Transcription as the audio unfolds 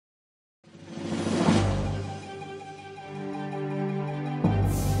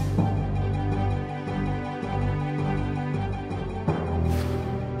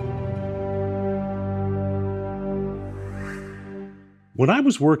When I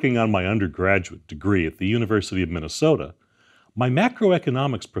was working on my undergraduate degree at the University of Minnesota, my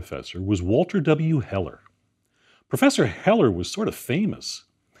macroeconomics professor was Walter W. Heller. Professor Heller was sort of famous.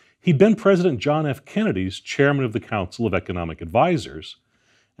 He'd been President John F. Kennedy's chairman of the Council of Economic Advisors,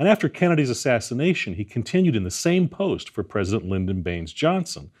 and after Kennedy's assassination, he continued in the same post for President Lyndon Baines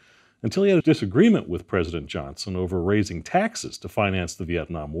Johnson until he had a disagreement with President Johnson over raising taxes to finance the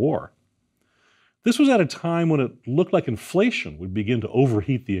Vietnam War. This was at a time when it looked like inflation would begin to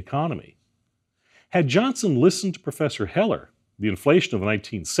overheat the economy. Had Johnson listened to Professor Heller, the inflation of the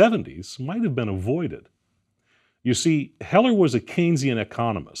 1970s might have been avoided. You see, Heller was a Keynesian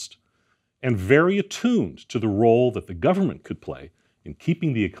economist and very attuned to the role that the government could play in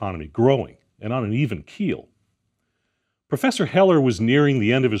keeping the economy growing and on an even keel. Professor Heller was nearing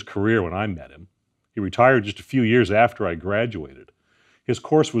the end of his career when I met him. He retired just a few years after I graduated. His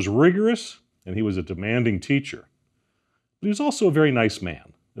course was rigorous, and he was a demanding teacher. But he was also a very nice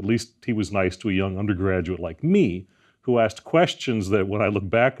man. At least he was nice to a young undergraduate like me, who asked questions that, when I look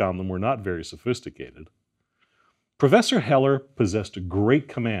back on them, were not very sophisticated. Professor Heller possessed a great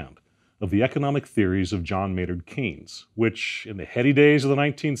command of the economic theories of John Maynard Keynes, which, in the heady days of the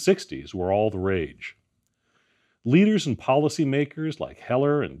 1960s, were all the rage. Leaders and policymakers like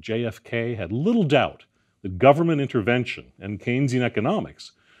Heller and JFK had little doubt that government intervention and Keynesian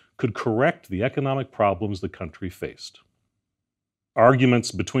economics could correct the economic problems the country faced. Arguments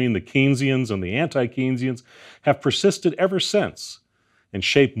between the Keynesians and the anti-Keynesians have persisted ever since and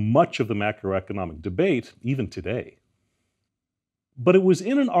shape much of the macroeconomic debate even today. But it was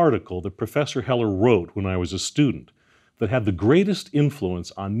in an article that Professor Heller wrote when I was a student that had the greatest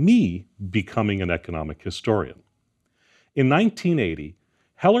influence on me becoming an economic historian. In 1980,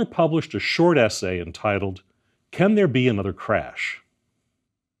 Heller published a short essay entitled, "Can There Be Another Crash?"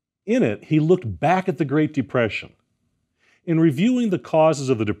 In it, he looked back at the Great Depression. In reviewing the causes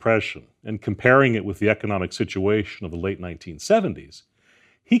of the Depression and comparing it with the economic situation of the late 1970s,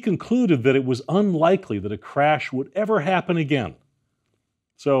 he concluded that it was unlikely that a crash would ever happen again.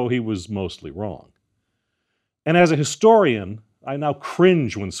 So he was mostly wrong. And as a historian, I now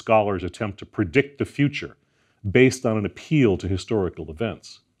cringe when scholars attempt to predict the future based on an appeal to historical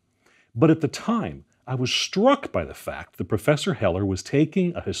events. But at the time, I was struck by the fact that Professor Heller was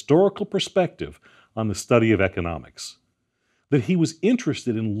taking a historical perspective on the study of economics, that he was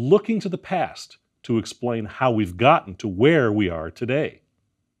interested in looking to the past to explain how we've gotten to where we are today.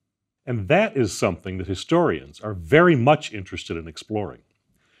 And that is something that historians are very much interested in exploring.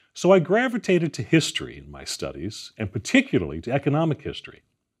 So I gravitated to history in my studies, and particularly to economic history.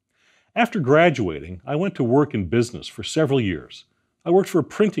 After graduating, I went to work in business for several years. I worked for a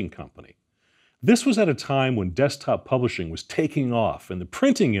printing company. This was at a time when desktop publishing was taking off, and the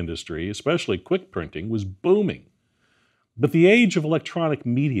printing industry, especially quick printing, was booming. But the age of electronic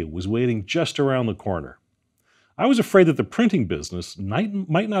media was waiting just around the corner. I was afraid that the printing business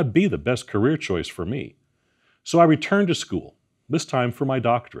might not be the best career choice for me. So I returned to school, this time for my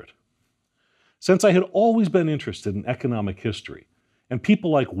doctorate. Since I had always been interested in economic history, and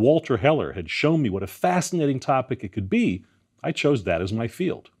people like Walter Heller had shown me what a fascinating topic it could be, I chose that as my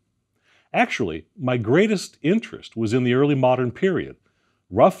field. Actually, my greatest interest was in the early modern period,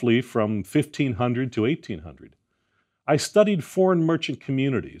 roughly from 1500 to 1800. I studied foreign merchant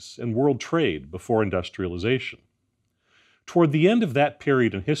communities and world trade before industrialization. Toward the end of that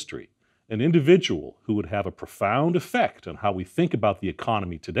period in history, an individual who would have a profound effect on how we think about the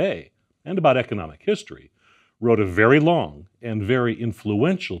economy today and about economic history wrote a very long and very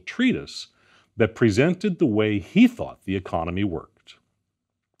influential treatise that presented the way he thought the economy worked.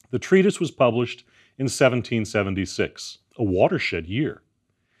 The treatise was published in 1776, a watershed year.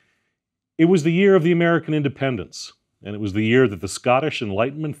 It was the year of the American independence, and it was the year that the Scottish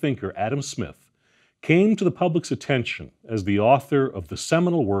Enlightenment thinker Adam Smith came to the public's attention as the author of the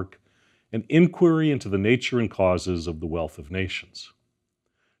seminal work, An Inquiry into the Nature and Causes of the Wealth of Nations.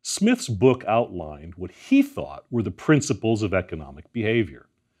 Smith's book outlined what he thought were the principles of economic behavior.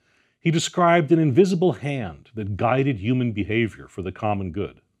 He described an invisible hand that guided human behavior for the common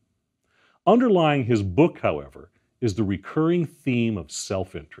good. Underlying his book, however, is the recurring theme of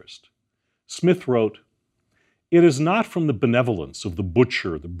self-interest. Smith wrote, "It is not from the benevolence of the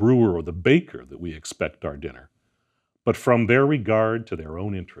butcher, the brewer, or the baker that we expect our dinner, but from their regard to their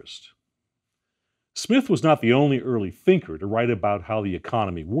own interest." Smith was not the only early thinker to write about how the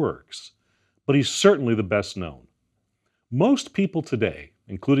economy works, but he's certainly the best known. Most people today,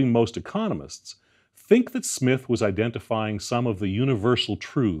 including most economists, think that Smith was identifying some of the universal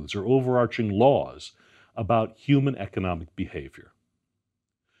truths or overarching laws about human economic behavior.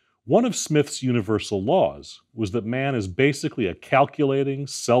 One of Smith's universal laws was that man is basically a calculating,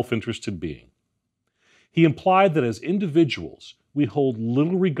 self-interested being. He implied that as individuals, we hold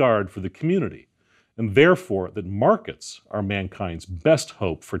little regard for the community, and therefore that markets are mankind's best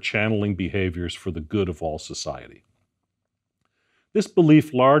hope for channeling behaviors for the good of all society. This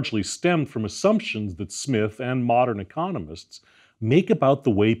belief largely stemmed from assumptions that Smith and modern economists make about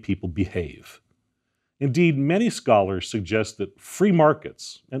the way people behave. Indeed, many scholars suggest that free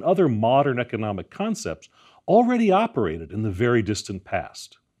markets and other modern economic concepts already operated in the very distant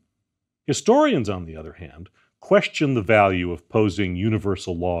past. Historians, on the other hand, question the value of posing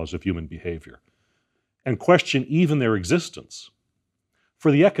universal laws of human behavior, and question even their existence.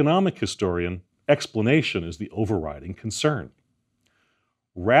 For the economic historian, explanation is the overriding concern.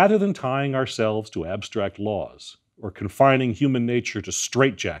 Rather than tying ourselves to abstract laws or confining human nature to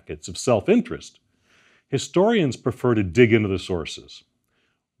straitjackets of self-interest, historians prefer to dig into the sources.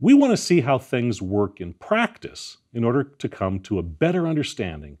 We want to see how things work in practice in order to come to a better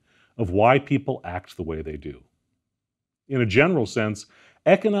understanding of why people act the way they do. In a general sense,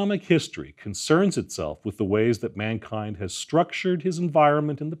 economic history concerns itself with the ways that mankind has structured his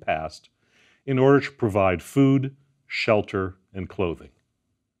environment in the past in order to provide food, shelter, and clothing.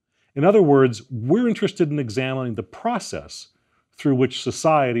 In other words, we're interested in examining the process through which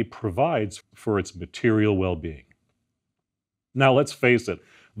society provides for its material well-being. Now, let's face it,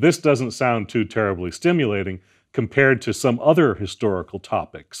 this doesn't sound too terribly stimulating compared to some other historical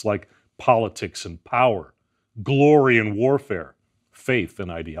topics like politics and power, glory and warfare, faith and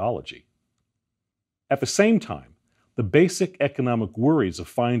ideology. At the same time, the basic economic worries of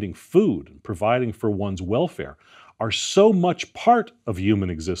finding food and providing for one's welfare are so much part of human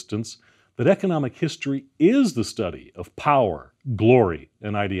existence that economic history is the study of power, glory,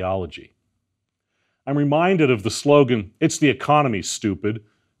 and ideology. I'm reminded of the slogan, "It's the economy, stupid,"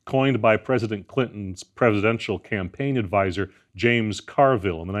 coined by President Clinton's presidential campaign advisor James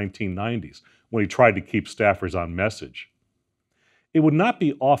Carville in the 1990s when he tried to keep staffers on message. It would not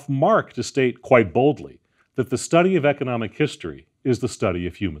be off-mark to state quite boldly that the study of economic history is the study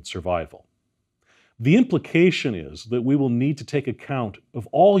of human survival. The implication is that we will need to take account of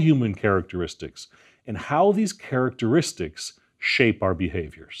all human characteristics and how these characteristics shape our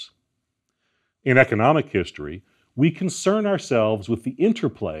behaviors. In economic history, we concern ourselves with the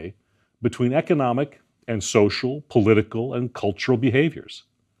interplay between economic and social, political, and cultural behaviors.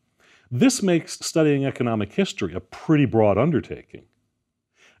 This makes studying economic history a pretty broad undertaking.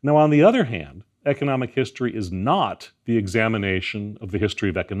 Now, on the other hand, economic history is not the examination of the history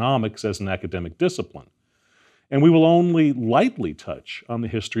of economics as an academic discipline, and we will only lightly touch on the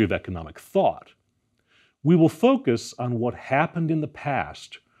history of economic thought. We will focus on what happened in the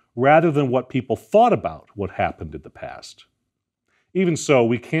past rather than what people thought about what happened in the past. Even so,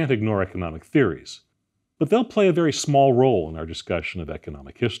 we can't ignore economic theories, but they'll play a very small role in our discussion of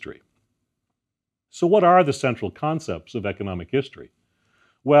economic history. So what are the central concepts of economic history?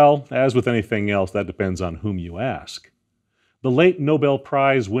 Well, as with anything else, that depends on whom you ask. The late Nobel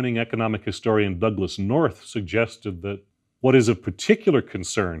Prize-winning economic historian Douglas North suggested that what is of particular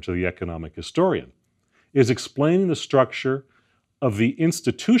concern to the economic historian is explaining the structure of the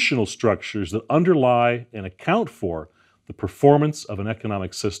institutional structures that underlie and account for the performance of an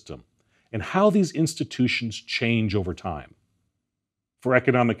economic system and how these institutions change over time. For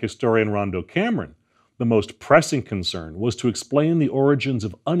economic historian Rondo Cameron, the most pressing concern was to explain the origins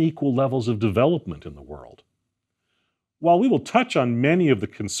of unequal levels of development in the world. While we will touch on many of the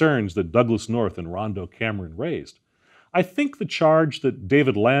concerns that Douglas North and Rondo Cameron raised, I think the charge that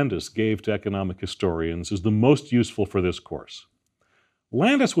David Landis gave to economic historians is the most useful for this course.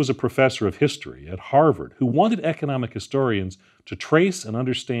 Landis was a professor of history at Harvard who wanted economic historians to trace and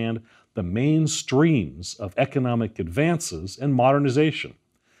understand the main streams of economic advances and modernization.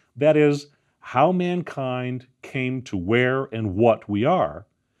 That is, how mankind came to where and what we are,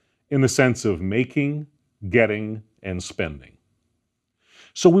 in the sense of making, getting, and spending.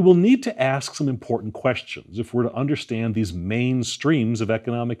 So we will need to ask some important questions if we're to understand these main streams of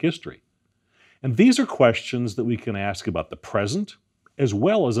economic history. And these are questions that we can ask about the present as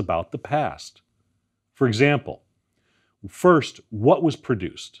well as about the past. For example, first, what was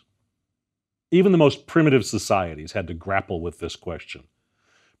produced? Even the most primitive societies had to grapple with this question.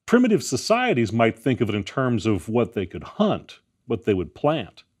 Primitive societies might think of it in terms of what they could hunt, what they would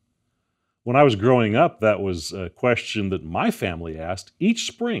plant. When I was growing up, that was a question that my family asked each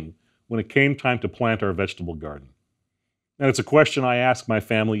spring when it came time to plant our vegetable garden. And it's a question I ask my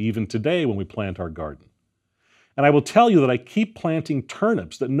family even today when we plant our garden. And I will tell you that I keep planting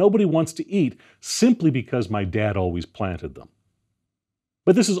turnips that nobody wants to eat simply because my dad always planted them.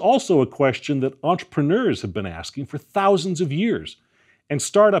 But this is also a question that entrepreneurs have been asking for thousands of years, and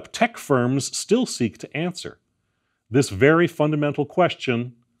startup tech firms still seek to answer. This very fundamental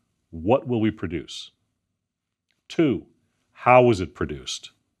question: what will we produce? 2. How is it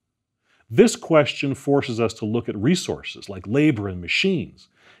produced? This question forces us to look at resources like labor and machines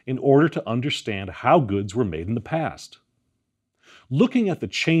in order to understand how goods were made in the past. Looking at the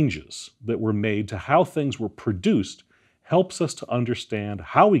changes that were made to how things were produced helps us to understand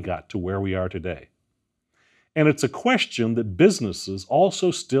how we got to where we are today. And it's a question that businesses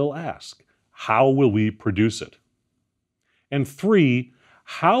also still ask: how will we produce it? And 3,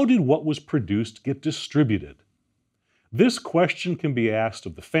 how did what was produced get distributed? This question can be asked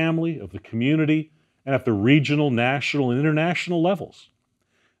of the family, of the community, and at the regional, national, and international levels.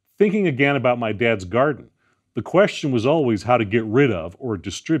 Thinking again about my dad's garden, the question was always how to get rid of or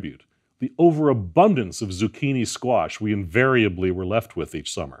distribute the overabundance of zucchini squash we invariably were left with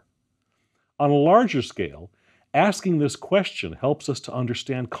each summer. On a larger scale, asking this question helps us to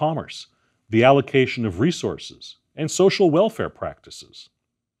understand commerce, the allocation of resources, and social welfare practices.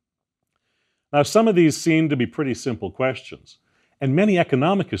 Now, some of these seem to be pretty simple questions, and many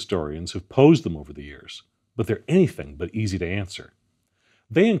economic historians have posed them over the years, but they're anything but easy to answer.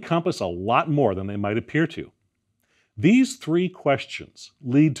 They encompass a lot more than they might appear to. These 3 questions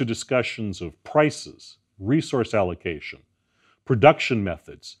lead to discussions of prices, resource allocation, production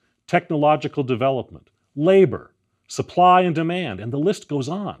methods, technological development, labor, supply and demand, and the list goes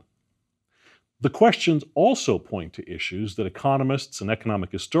on. The questions also point to issues that economists and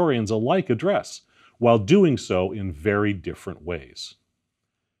economic historians alike address, while doing so in very different ways.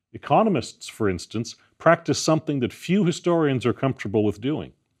 Economists, for instance, practice something that few historians are comfortable with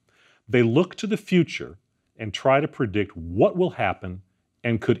doing. They look to the future and try to predict what will happen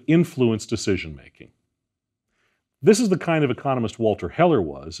and could influence decision-making. This is the kind of economist Walter Heller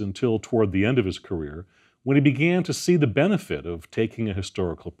was until toward the end of his career, when he began to see the benefit of taking a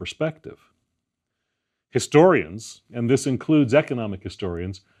historical perspective. Historians, and this includes economic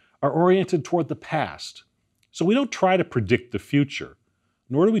historians, are oriented toward the past. So we don't try to predict the future,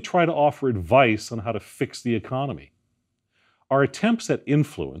 nor do we try to offer advice on how to fix the economy. Our attempts at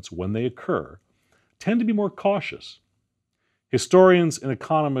influence, when they occur, tend to be more cautious. Historians and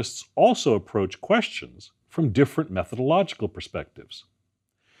economists also approach questions from different methodological perspectives.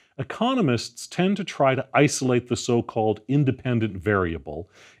 Economists tend to try to isolate the so-called independent variable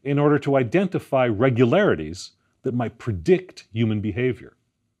in order to identify regularities that might predict human behavior.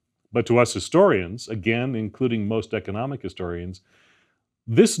 But to us historians, again, including most economic historians,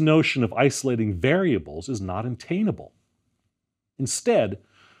 this notion of isolating variables is not attainable. Instead,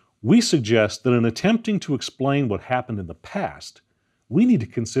 we suggest that in attempting to explain what happened in the past, we need to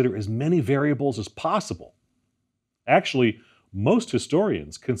consider as many variables as possible. Actually, most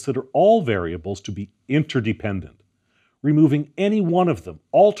historians consider all variables to be interdependent. Removing any one of them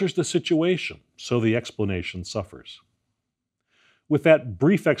alters the situation, so the explanation suffers. With that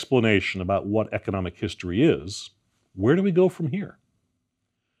brief explanation about what economic history is, where do we go from here?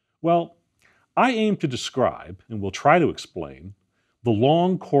 Well, I aim to describe, and will try to explain, the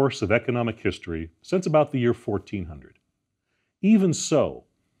long course of economic history since about the year 1400. Even so,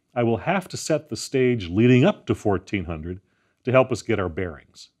 I will have to set the stage leading up to 1400 to help us get our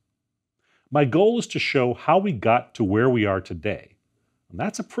bearings. My goal is to show how we got to where we are today, and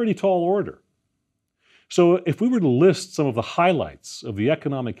that's a pretty tall order. So if we were to list some of the highlights of the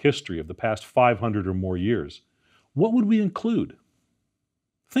economic history of the past 500 or more years, what would we include?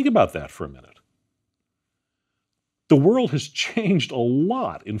 Think about that for a minute. The world has changed a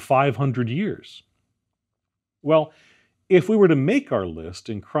lot in 500 years. Well, if we were to make our list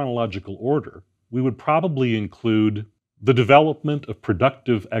in chronological order, we would probably include the development of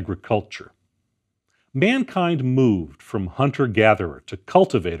productive agriculture. Mankind moved from hunter-gatherer to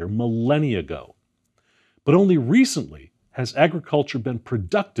cultivator millennia ago. But only recently has agriculture been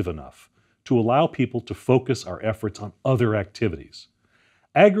productive enough to allow people to focus our efforts on other activities.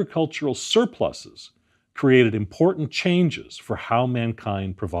 Agricultural surpluses created important changes for how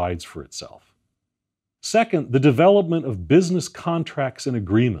mankind provides for itself. Second, the development of business contracts and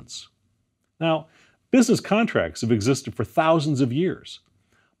agreements. Now, business contracts have existed for thousands of years,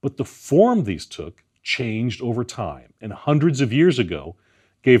 but the form these took changed over time, and hundreds of years ago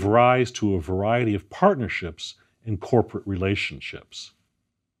gave rise to a variety of partnerships and corporate relationships.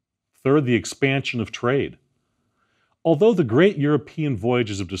 Third, the expansion of trade. Although the great European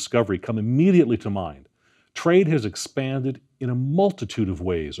voyages of discovery come immediately to mind, trade has expanded in a multitude of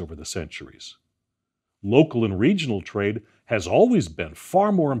ways over the centuries. Local and regional trade has always been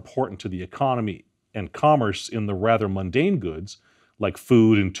far more important to the economy and commerce in the rather mundane goods like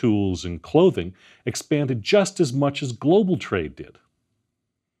food and tools and clothing, expanded just as much as global trade did.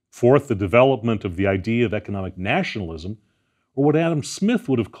 Fourth, the development of the idea of economic nationalism, or what Adam Smith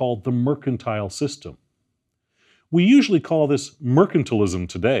would have called the mercantile system. We usually call this mercantilism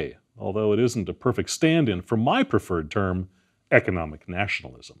today, although it isn't a perfect stand-in for my preferred term, economic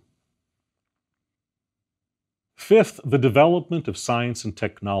nationalism. Fifth, the development of science and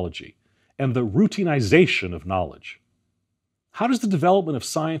technology, and the routinization of knowledge. How does the development of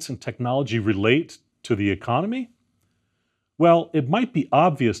science and technology relate to the economy? Well, it might be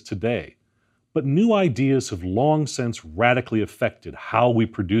obvious today, but new ideas have long since radically affected how we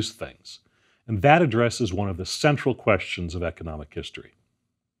produce things, and that addresses one of the central questions of economic history.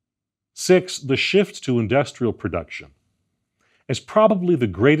 Six, the shift to industrial production. As probably the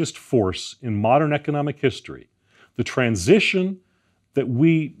greatest force in modern economic history, the transition that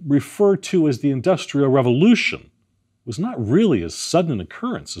we refer to as the Industrial Revolution was not really as sudden an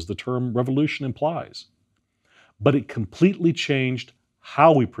occurrence as the term revolution implies, but it completely changed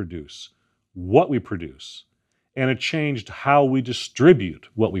how we produce, what we produce, and it changed how we distribute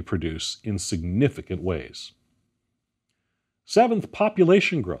what we produce in significant ways. Seventh,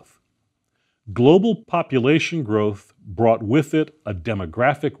 population growth. Global population growth brought with it a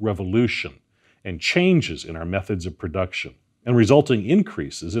demographic revolution and changes in our methods of production, and resulting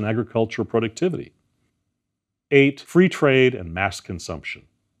increases in agricultural productivity. 8. Free trade and mass consumption.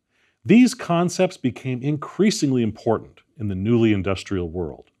 These concepts became increasingly important in the newly industrial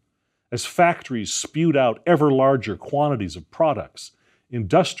world. As factories spewed out ever larger quantities of products,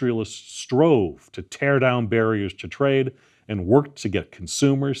 industrialists strove to tear down barriers to trade and worked to get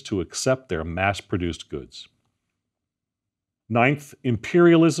consumers to accept their mass-produced goods. 9th,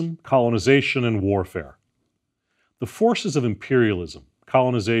 imperialism, colonization, and warfare. The forces of imperialism,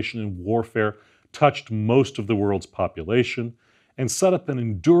 colonization, and warfare touched most of the world's population and set up an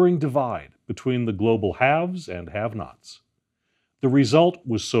enduring divide between the global haves and have-nots. The result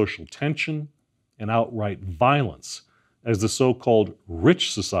was social tension and outright violence as the so-called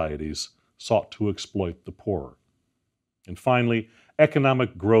rich societies sought to exploit the poor. And finally,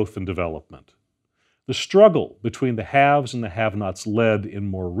 economic growth and development. The struggle between the haves and the have-nots led, in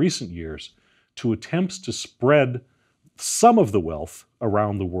more recent years, to attempts to spread some of the wealth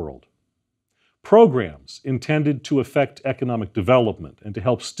around the world. Programs intended to affect economic development and to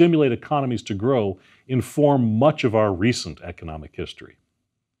help stimulate economies to grow inform much of our recent economic history.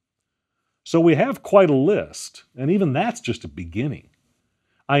 So we have quite a list, and even that's just a beginning.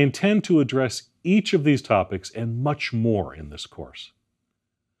 I intend to address each of these topics and much more in this course.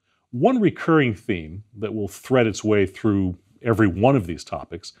 One recurring theme that will thread its way through every one of these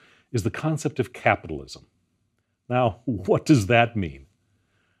topics is the concept of capitalism. Now, what does that mean?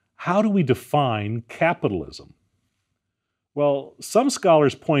 How do we define capitalism? Well, some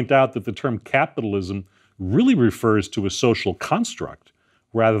scholars point out that the term capitalism really refers to a social construct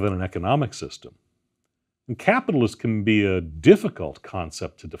rather than an economic system. And capitalism can be a difficult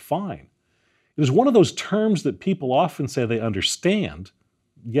concept to define. It is one of those terms that people often say they understand,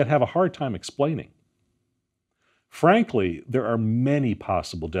 yet have a hard time explaining. Frankly, there are many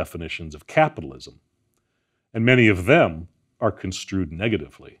possible definitions of capitalism, and many of them are construed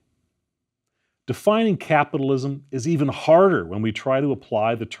negatively. Defining capitalism is even harder when we try to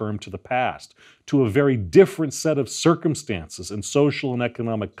apply the term to the past, to a very different set of circumstances and social and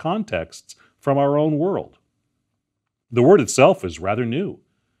economic contexts from our own world. The word itself is rather new.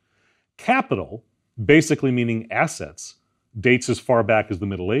 Capital, basically meaning assets, dates as far back as the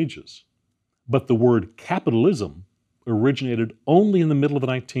Middle Ages. But the word capitalism originated only in the middle of the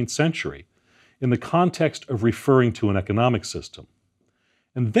 19th century in the context of referring to an economic system.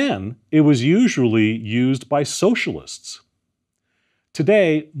 And then it was usually used by socialists.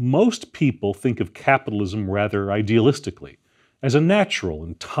 Today, most people think of capitalism rather idealistically, as a natural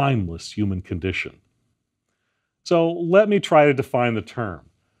and timeless human condition. So let me try to define the term.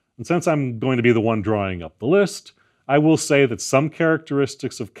 And since I'm going to be the one drawing up the list, I will say that some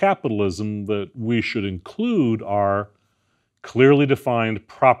characteristics of capitalism that we should include are clearly defined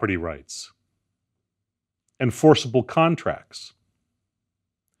property rights, enforceable contracts,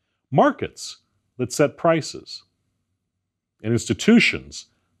 markets that set prices, and institutions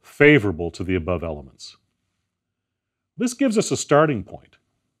favorable to the above elements. This gives us a starting point.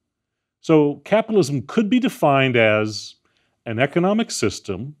 So capitalism could be defined as an economic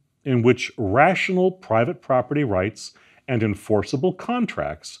system in which rational private property rights and enforceable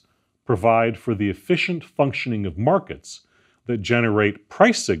contracts provide for the efficient functioning of markets that generate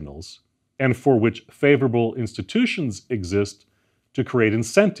price signals and for which favorable institutions exist to create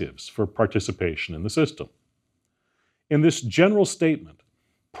incentives for participation in the system. In this general statement,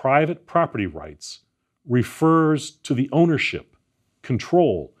 private property rights refers to the ownership,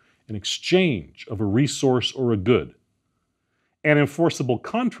 control, and exchange of a resource or a good, and enforceable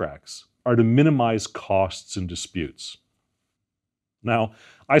contracts are to minimize costs and disputes. Now,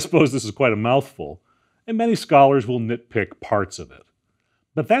 I suppose this is quite a mouthful, and many scholars will nitpick parts of it.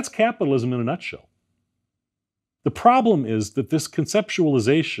 But that's capitalism in a nutshell. The problem is that this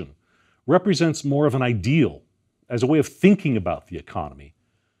conceptualization represents more of an ideal as a way of thinking about the economy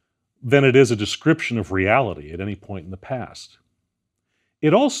than it is a description of reality at any point in the past.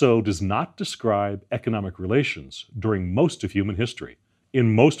 It also does not describe economic relations during most of human history,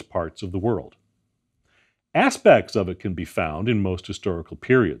 in most parts of the world. Aspects of it can be found in most historical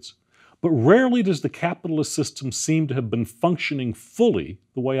periods, but rarely does the capitalist system seem to have been functioning fully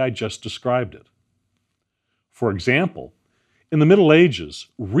the way I just described it. For example, in the Middle Ages,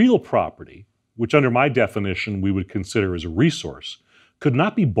 real property, which under my definition we would consider as a resource, could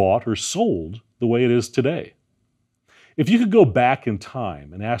not be bought or sold the way it is today. If you could go back in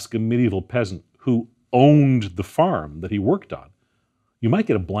time and ask a medieval peasant who owned the farm that he worked on, you might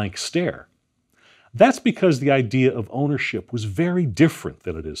get a blank stare. That's because the idea of ownership was very different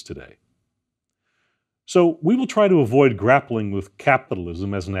than it is today. So we will try to avoid grappling with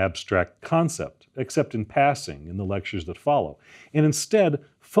capitalism as an abstract concept, except in passing in the lectures that follow, and instead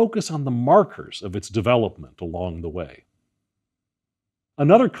focus on the markers of its development along the way.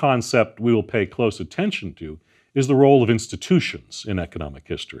 Another concept we will pay close attention to is the role of institutions in economic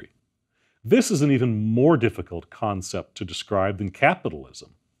history. This is an even more difficult concept to describe than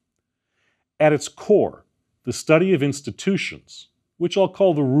capitalism. At its core, the study of institutions, which I'll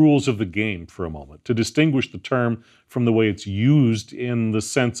call the rules of the game for a moment, to distinguish the term from the way it's used in the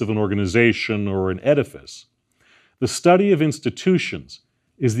sense of an organization or an edifice. The study of institutions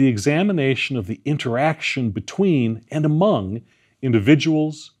is the examination of the interaction between and among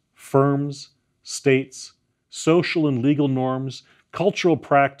individuals, firms, states, social and legal norms, cultural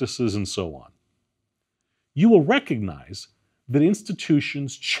practices, and so on. You will recognize that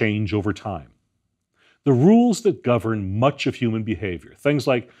institutions change over time. The rules that govern much of human behavior, things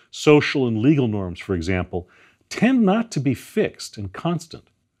like social and legal norms, for example, tend not to be fixed and constant.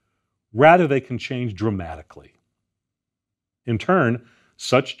 Rather, they can change dramatically. In turn,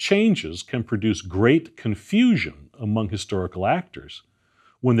 such changes can produce great confusion among historical actors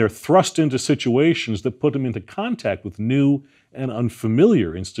when they're thrust into situations that put them into contact with new and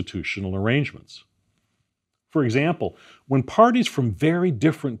unfamiliar institutional arrangements. For example, when parties from very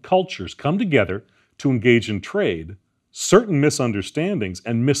different cultures come together to engage in trade, certain misunderstandings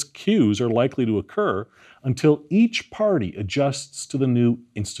and miscues are likely to occur until each party adjusts to the new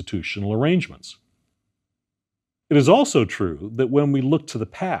institutional arrangements. It is also true that when we look to the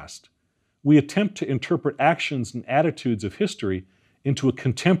past, we attempt to interpret actions and attitudes of history into a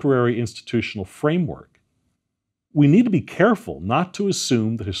contemporary institutional framework. We need to be careful not to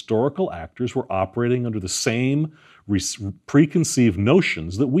assume that historical actors were operating under the same preconceived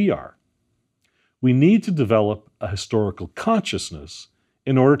notions that we are. We need to develop a historical consciousness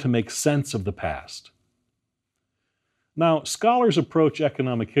in order to make sense of the past. Now, scholars approach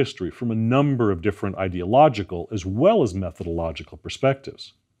economic history from a number of different ideological as well as methodological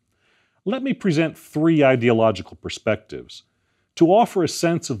perspectives. Let me present three ideological perspectives to offer a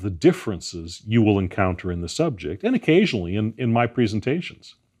sense of the differences you will encounter in the subject and occasionally in my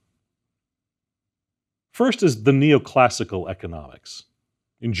presentations. First is the neoclassical economics.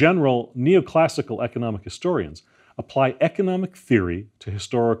 In general, neoclassical economic historians apply economic theory to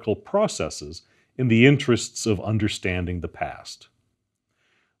historical processes in the interests of understanding the past.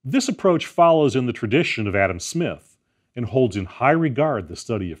 This approach follows in the tradition of Adam Smith and holds in high regard the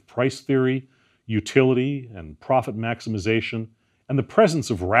study of price theory, utility and profit maximization, and the presence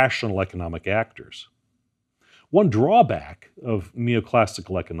of rational economic actors. One drawback of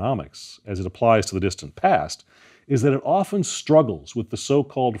neoclassical economics, as it applies to the distant past, is that it often struggles with the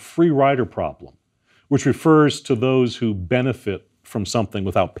so-called free rider problem, which refers to those who benefit from something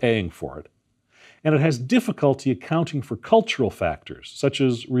without paying for it. And it has difficulty accounting for cultural factors, such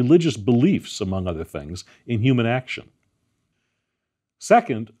as religious beliefs, among other things, in human action.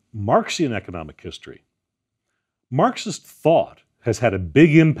 Second, Marxian economic history. Marxist thought has had a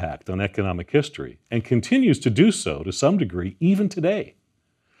big impact on economic history and continues to do so to some degree even today.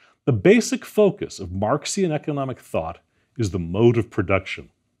 The basic focus of Marxian economic thought is the mode of production.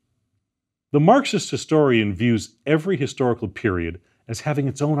 The Marxist historian views every historical period as having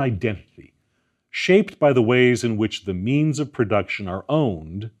its own identity, shaped by the ways in which the means of production are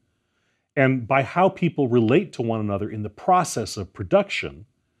owned and by how people relate to one another in the process of production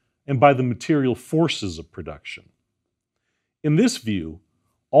and by the material forces of production. In this view,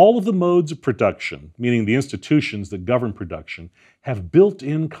 all of the modes of production, meaning the institutions that govern production, have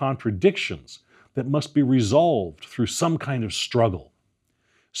built-in contradictions that must be resolved through some kind of struggle.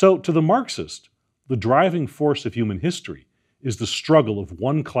 So, to the Marxist, the driving force of human history is the struggle of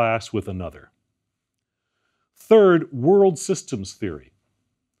one class with another. Third, world systems theory.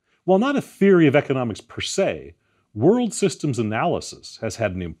 While not a theory of economics per se, world systems analysis has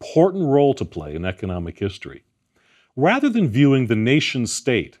had an important role to play in economic history. Rather than viewing the nation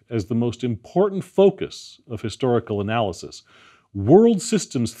state as the most important focus of historical analysis, world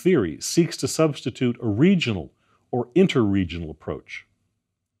systems theory seeks to substitute a regional or interregional approach.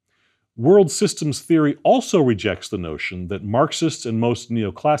 World systems theory also rejects the notion that Marxists and most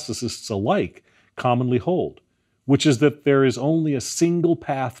neoclassicists alike commonly hold, which is that there is only a single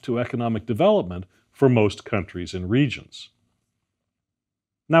path to economic development for most countries and regions.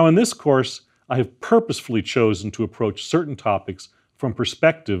 Now, in this course, I have purposefully chosen to approach certain topics from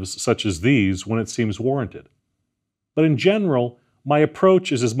perspectives such as these when it seems warranted. But in general, my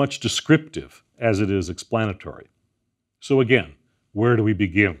approach is as much descriptive as it is explanatory. So again, where do we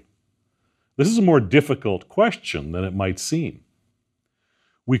begin? This is a more difficult question than it might seem.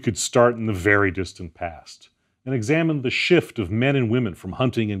 We could start in the very distant past and examine the shift of men and women from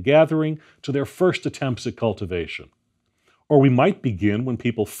hunting and gathering to their first attempts at cultivation. Or we might begin when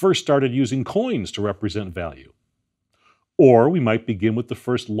people first started using coins to represent value. Or we might begin with the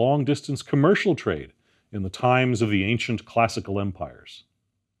first long-distance commercial trade in the times of the ancient classical empires.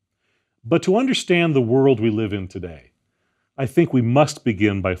 But to understand the world we live in today, I think we must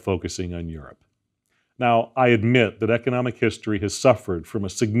begin by focusing on Europe. Now, I admit that economic history has suffered from a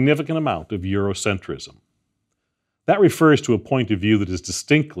significant amount of Eurocentrism. That refers to a point of view that is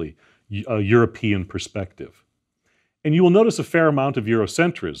distinctly a European perspective. And you will notice a fair amount of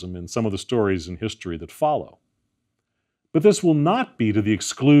Eurocentrism in some of the stories in history that follow. But this will not be to the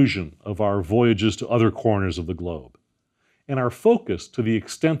exclusion of our voyages to other corners of the globe. And our focus, to the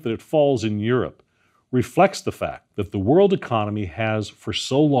extent that it falls in Europe, reflects the fact that the world economy has for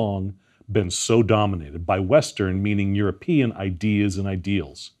so long been so dominated by Western, meaning European, ideas and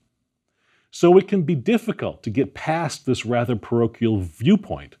ideals. So it can be difficult to get past this rather parochial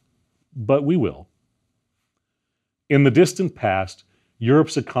viewpoint, but we will. In the distant past,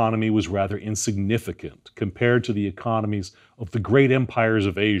 Europe's economy was rather insignificant compared to the economies of the great empires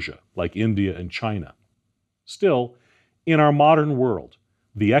of Asia, like India and China. Still, in our modern world,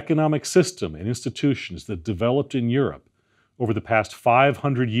 the economic system and institutions that developed in Europe over the past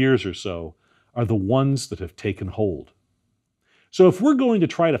 500 years or so are the ones that have taken hold. So if we're going to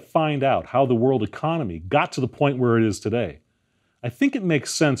try to find out how the world economy got to the point where it is today, I think it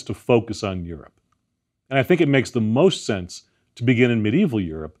makes sense to focus on Europe. And I think it makes the most sense to begin in medieval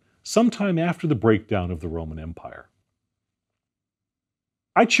Europe sometime after the breakdown of the Roman Empire.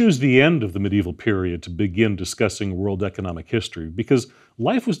 I choose the end of the medieval period to begin discussing world economic history because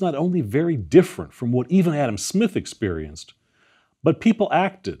life was not only very different from what even Adam Smith experienced, but people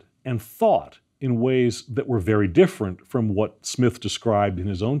acted and thought in ways that were very different from what Smith described in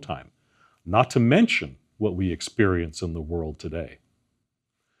his own time, not to mention what we experience in the world today.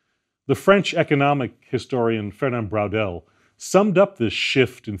 The French economic historian Fernand Braudel summed up this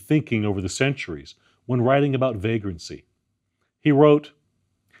shift in thinking over the centuries when writing about vagrancy. He wrote,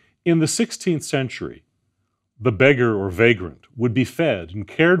 "In the 16th century, the beggar or vagrant would be fed and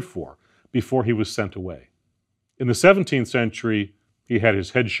cared for before he was sent away. In the 17th century, he had his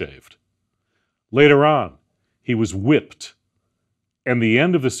head shaved. Later on, he was whipped, and the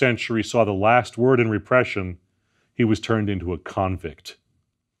end of the century saw the last word in repression. He was turned into a convict."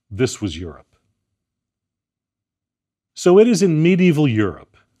 This was Europe. So it is in medieval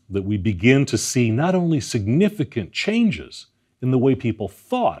Europe that we begin to see not only significant changes in the way people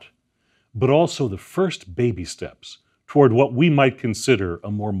thought, but also the first baby steps toward what we might consider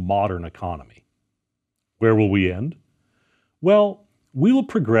a more modern economy. Where will we end? Well, we will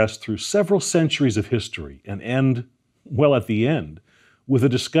progress through several centuries of history and end, well, at the end, with a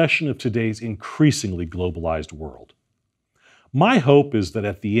discussion of today's increasingly globalized world. My hope is that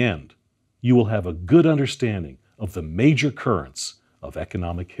at the end, you will have a good understanding of the major currents of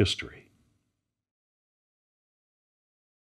economic history.